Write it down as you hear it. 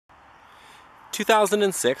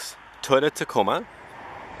2006 Toyota Tacoma,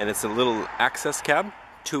 and it's a little access cab,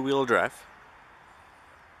 two-wheel drive.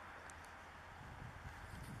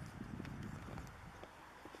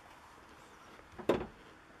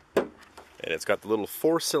 And it's got the little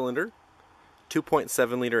 4-cylinder,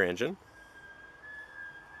 2.7-liter engine.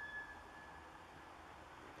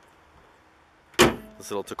 This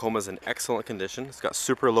little Tacoma is in excellent condition. It's got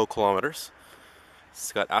super low kilometers.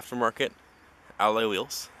 It's got aftermarket alloy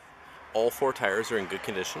wheels. All 4 tires are in good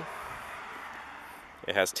condition.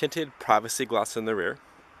 It has tinted privacy glass in the rear.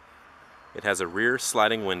 It has a rear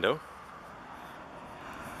sliding window.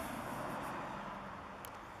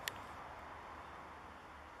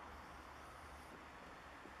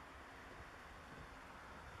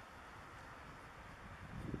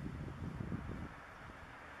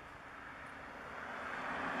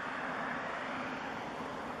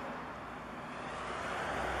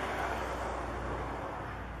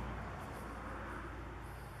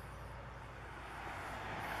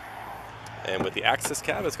 And with the access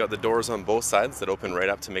cab, it's got the doors on both sides that open right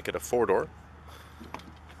up to make it a 4-door.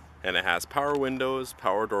 And it has power windows,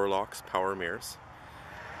 power door locks, power mirrors.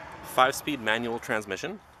 5-speed manual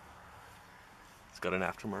transmission. It's got an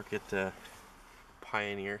aftermarket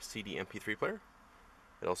Pioneer CD MP3 player.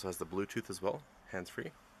 It also has the Bluetooth as well,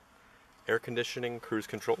 hands-free. Air conditioning, cruise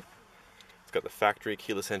control. It's got the factory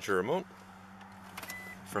keyless entry remote.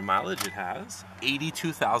 For mileage, it has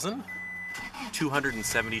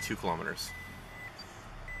 82,272 kilometers.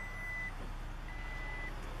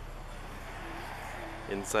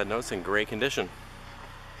 Inside notes in great condition.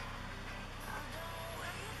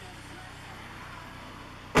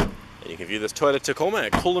 And you can view this Toyota Tacoma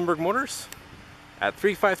at Kolenberg Motors at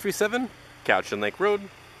 3537 Couch and Lake Road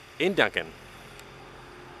in Duncan.